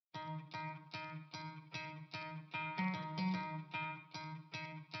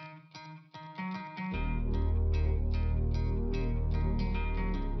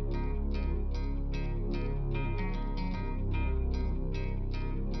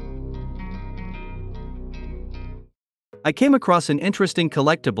I came across an interesting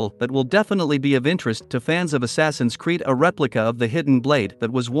collectible that will definitely be of interest to fans of Assassin's Creed, a replica of the hidden blade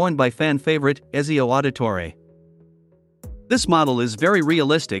that was worn by fan favorite Ezio Auditore. This model is very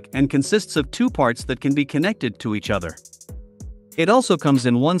realistic and consists of two parts that can be connected to each other. It also comes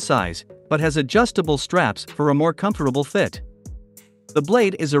in one size, but has adjustable straps for a more comfortable fit. The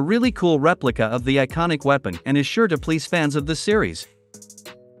blade is a really cool replica of the iconic weapon and is sure to please fans of the series.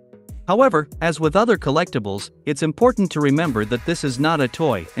 However, as with other collectibles, it's important to remember that this is not a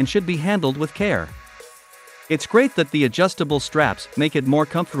toy and should be handled with care. It's great that the adjustable straps make it more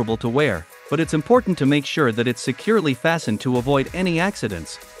comfortable to wear, but it's important to make sure that it's securely fastened to avoid any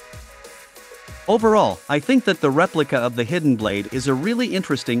accidents. Overall, I think that the replica of the hidden blade is a really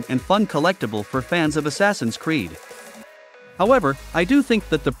interesting and fun collectible for fans of Assassin's Creed. However, I do think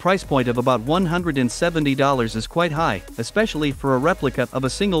that the price point of about $170 is quite high, especially for a replica of a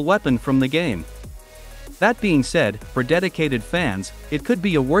single weapon from the game. That being said, for dedicated fans, it could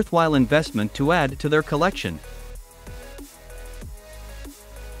be a worthwhile investment to add to their collection.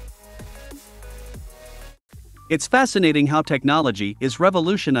 It's fascinating how technology is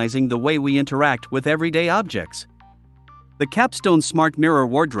revolutionizing the way we interact with everyday objects. The Capstone Smart Mirror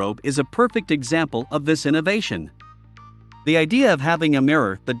Wardrobe is a perfect example of this innovation. The idea of having a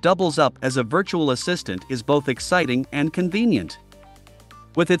mirror that doubles up as a virtual assistant is both exciting and convenient.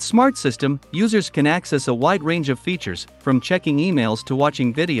 With its smart system, users can access a wide range of features, from checking emails to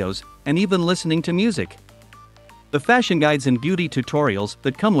watching videos, and even listening to music. The fashion guides and beauty tutorials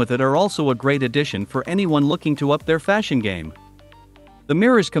that come with it are also a great addition for anyone looking to up their fashion game. The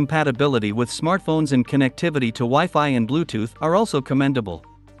mirror's compatibility with smartphones and connectivity to Wi-Fi and Bluetooth are also commendable.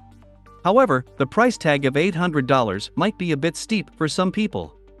 However, the price tag of $800 might be a bit steep for some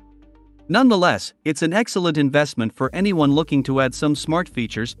people. Nonetheless, it's an excellent investment for anyone looking to add some smart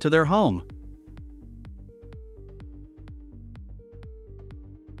features to their home.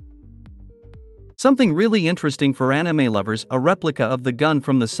 Something really interesting for anime lovers: a replica of the gun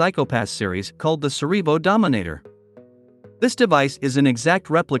from the Psycho-Pass series called the Cerevo Dominator. This device is an exact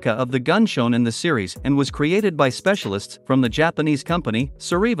replica of the gun shown in the series and was created by specialists from the Japanese company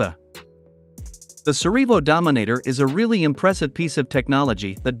Cerevo. The Cerevo Dominator is a really impressive piece of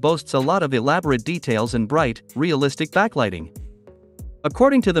technology that boasts a lot of elaborate details and bright, realistic backlighting.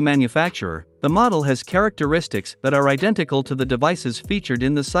 According to the manufacturer, the model has characteristics that are identical to the devices featured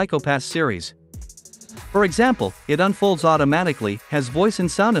in the Psycho-Pass series. For example, it unfolds automatically, has voice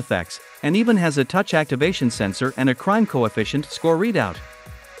and sound effects, and even has a touch activation sensor and a crime coefficient score readout.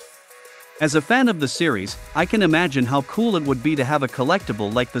 As a fan of the series, I can imagine how cool it would be to have a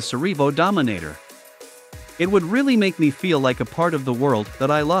collectible like the Cerevo Dominator. It would really make me feel like a part of the world that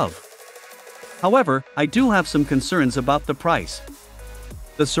I love. However, I do have some concerns about the price.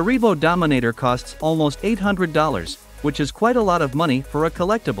 The Cerevo Dominator costs almost $800, which is quite a lot of money for a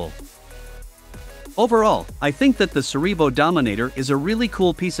collectible. Overall, I think that the Cerevo Dominator is a really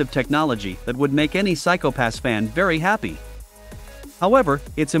cool piece of technology that would make any Psycho-Pass fan very happy. However,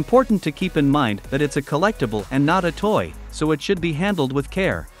 it's important to keep in mind that it's a collectible and not a toy, so it should be handled with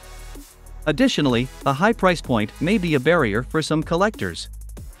care. Additionally, the high price point may be a barrier for some collectors.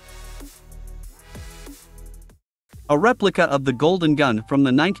 A replica of the Golden Gun from the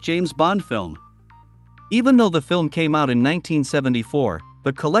 9th James Bond film. Even though the film came out in 1974,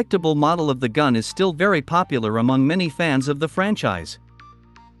 the collectible model of the gun is still very popular among many fans of the franchise.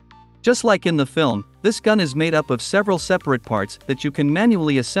 Just like in the film, this gun is made up of several separate parts that you can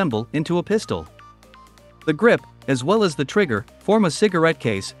manually assemble into a pistol. The grip, as well as the trigger, form a cigarette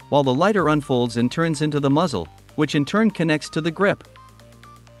case, while the lighter unfolds and turns into the muzzle, which in turn connects to the grip.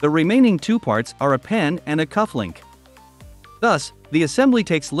 The remaining two parts are a pen and a cufflink. Thus, the assembly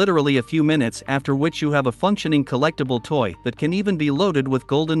takes literally a few minutes, after which you have a functioning collectible toy that can even be loaded with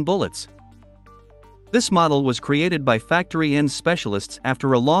golden bullets. This model was created by factory-end specialists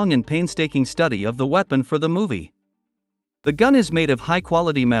after a long and painstaking study of the weapon for the movie. The gun is made of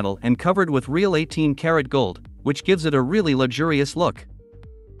high-quality metal and covered with real 18-karat gold, which gives it a really luxurious look.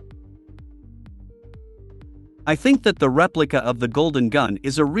 I think that the replica of the Golden Gun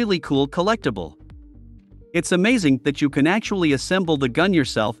is a really cool collectible. It's amazing that you can actually assemble the gun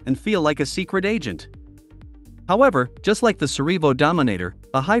yourself and feel like a secret agent. However, just like the Cerevo Dominator,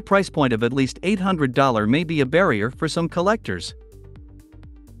 a high price point of at least $800 may be a barrier for some collectors.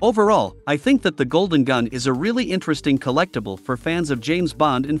 Overall, I think that the Golden Gun is a really interesting collectible for fans of James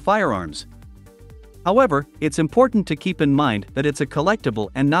Bond and firearms. However, it's important to keep in mind that it's a collectible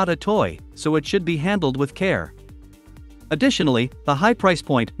and not a toy, so it should be handled with care. Additionally, the high price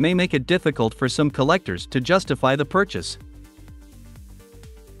point may make it difficult for some collectors to justify the purchase.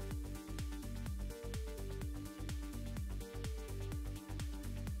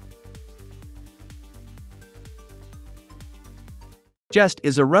 Gest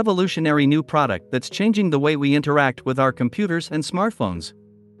is a revolutionary new product that's changing the way we interact with our computers and smartphones.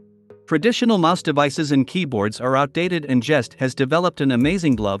 Traditional mouse devices and keyboards are outdated, and Gest has developed an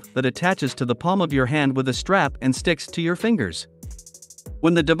amazing glove that attaches to the palm of your hand with a strap and sticks to your fingers.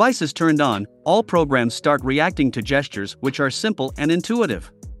 When the device is turned on, all programs start reacting to gestures, which are simple and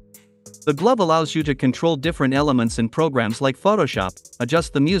intuitive. The glove allows you to control different elements in programs like Photoshop,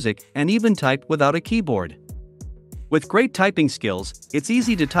 adjust the music, and even type without a keyboard. With great typing skills, it's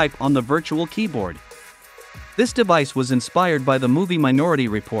easy to type on the virtual keyboard. This device was inspired by the movie Minority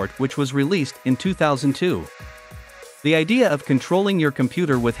Report, which was released in 2002. The idea of controlling your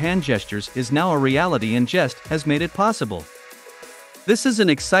computer with hand gestures is now a reality, and Gest has made it possible. This is an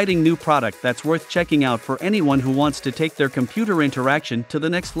exciting new product that's worth checking out for anyone who wants to take their computer interaction to the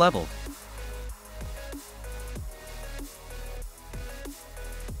next level.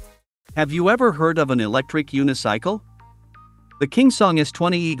 Have you ever heard of an electric unicycle? The Song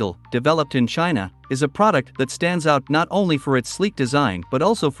S20 Eagle, developed in China, is a product that stands out not only for its sleek design but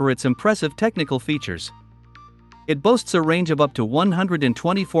also for its impressive technical features. It boasts a range of up to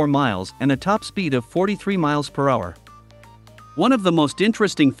 124 miles and a top speed of 43 miles per hour. One of the most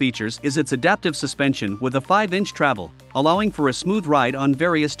interesting features is its adaptive suspension with a 5-inch travel, allowing for a smooth ride on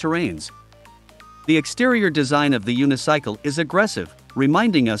various terrains. The exterior design of the unicycle is aggressive,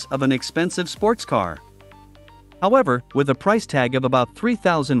 reminding us of an expensive sports car. However, with a price tag of about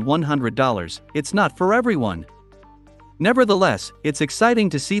 $3,100, it's not for everyone. Nevertheless, it's exciting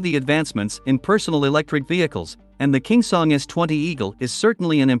to see the advancements in personal electric vehicles, and the Song S20 Eagle is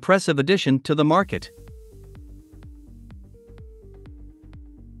certainly an impressive addition to the market.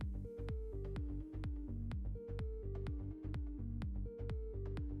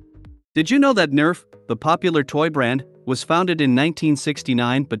 Did you know that Nerf, the popular toy brand, was founded in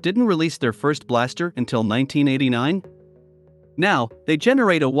 1969 but didn't release their first blaster until 1989? Now, they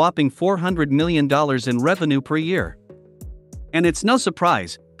generate a whopping $400 million in revenue per year. And it's no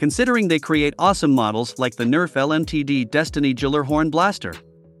surprise, considering they create awesome models like the Nerf LMTD Destiny Gjallarhorn blaster.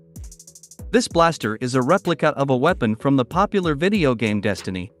 This blaster is a replica of a weapon from the popular video game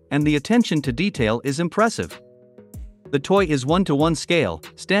Destiny, and the attention to detail is impressive. The toy is 1:1 scale,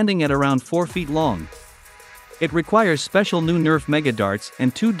 standing at around 4 feet long. It requires special new Nerf Mega Darts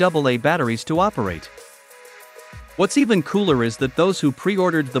and 2 AA batteries to operate. What's even cooler is that those who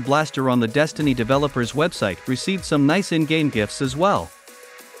pre-ordered the blaster on the Destiny developers' website received some nice in-game gifts as well.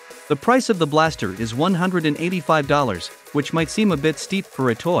 The price of the blaster is $185, which might seem a bit steep for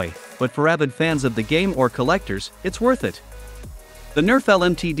a toy, but for avid fans of the game or collectors, it's worth it. The Nerf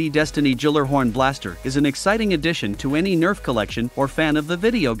LMTD Destiny Gjallarhorn blaster is an exciting addition to any Nerf collection or fan of the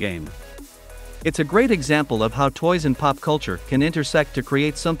video game. It's a great example of how toys and pop culture can intersect to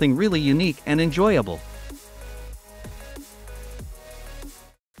create something really unique and enjoyable.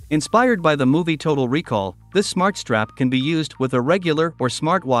 Inspired by the movie Total Recall, this smart strap can be used with a regular or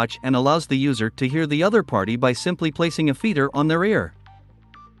smartwatch and allows the user to hear the other party by simply placing a feeder on their ear.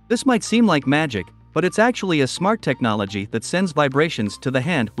 This might seem like magic, but it's actually a smart technology that sends vibrations to the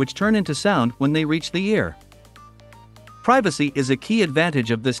hand which turn into sound when they reach the ear. Privacy is a key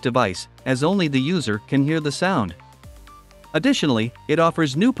advantage of this device, as only the user can hear the sound. Additionally, it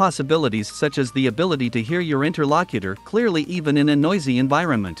offers new possibilities such as the ability to hear your interlocutor clearly even in a noisy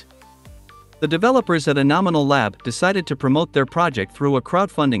environment. The developers at Anomalous Lab decided to promote their project through a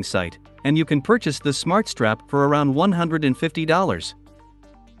crowdfunding site, and you can purchase this smart strap for around $150.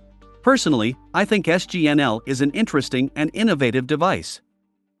 Personally, I think Sgnl is an interesting and innovative device.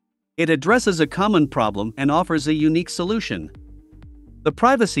 It addresses a common problem and offers a unique solution. The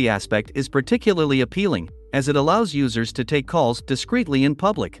privacy aspect is particularly appealing, as it allows users to take calls discreetly in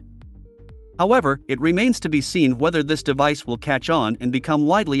public. However, it remains to be seen whether this device will catch on and become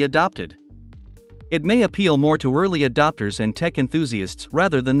widely adopted. It may appeal more to early adopters and tech enthusiasts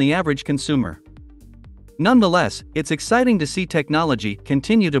rather than the average consumer. Nonetheless, it's exciting to see technology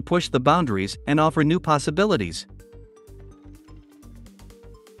continue to push the boundaries and offer new possibilities.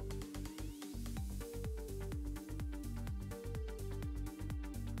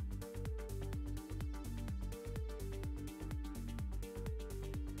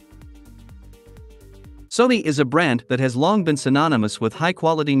 Sony is a brand that has long been synonymous with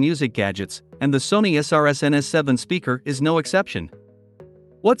high-quality music gadgets, and the Sony SRS-NS7 speaker is no exception.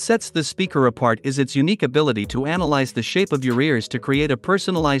 What sets this speaker apart is its unique ability to analyze the shape of your ears to create a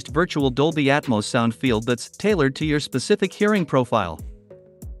personalized virtual Dolby Atmos sound field that's tailored to your specific hearing profile.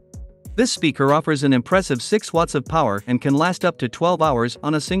 This speaker offers an impressive 6 watts of power and can last up to 12 hours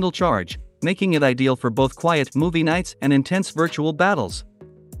on a single charge, making it ideal for both quiet movie nights and intense virtual battles.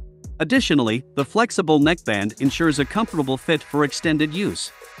 Additionally, the flexible neckband ensures a comfortable fit for extended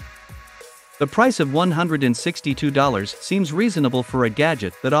use. The price of $162 seems reasonable for a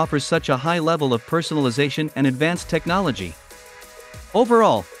gadget that offers such a high level of personalization and advanced technology.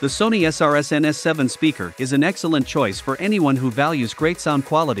 Overall, the Sony SRS-NS7 speaker is an excellent choice for anyone who values great sound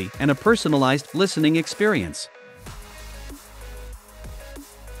quality and a personalized listening experience.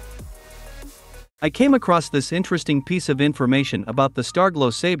 I came across this interesting piece of information about the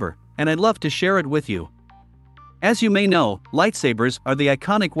STARGLOW saber, and I'd love to share it with you. As you may know, lightsabers are the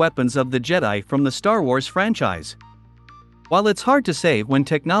iconic weapons of the Jedi from the Star Wars franchise. While it's hard to say when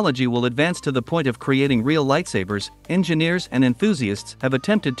technology will advance to the point of creating real lightsabers, engineers and enthusiasts have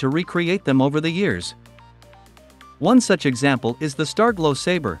attempted to recreate them over the years. One such example is the STARGLOW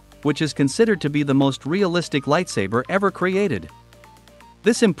saber, which is considered to be the most realistic lightsaber ever created.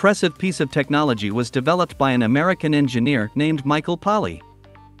 This impressive piece of technology was developed by an American engineer named Michael Polly.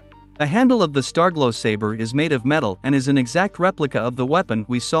 The handle of the STARGLOW saber is made of metal and is an exact replica of the weapon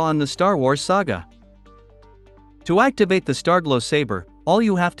we saw in the Star Wars saga. To activate the STARGLOW saber, all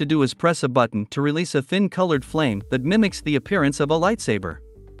you have to do is press a button to release a thin colored flame that mimics the appearance of a lightsaber.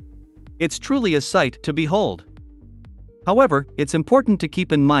 It's truly a sight to behold. However, it's important to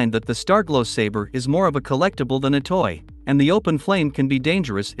keep in mind that the STARGLOW saber is more of a collectible than a toy, and the open flame can be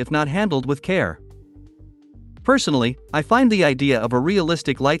dangerous if not handled with care. Personally, I find the idea of a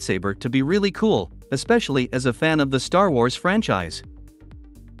realistic lightsaber to be really cool, especially as a fan of the Star Wars franchise.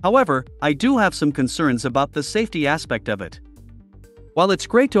 However, I do have some concerns about the safety aspect of it. While it's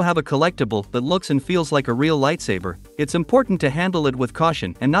great to have a collectible that looks and feels like a real lightsaber, it's important to handle it with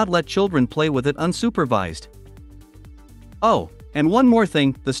caution and not let children play with it unsupervised. Oh, and one more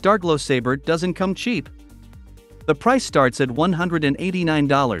thing, the STARGLOW saber doesn't come cheap. The price starts at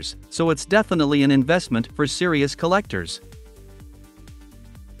 $189, so it's definitely an investment for serious collectors.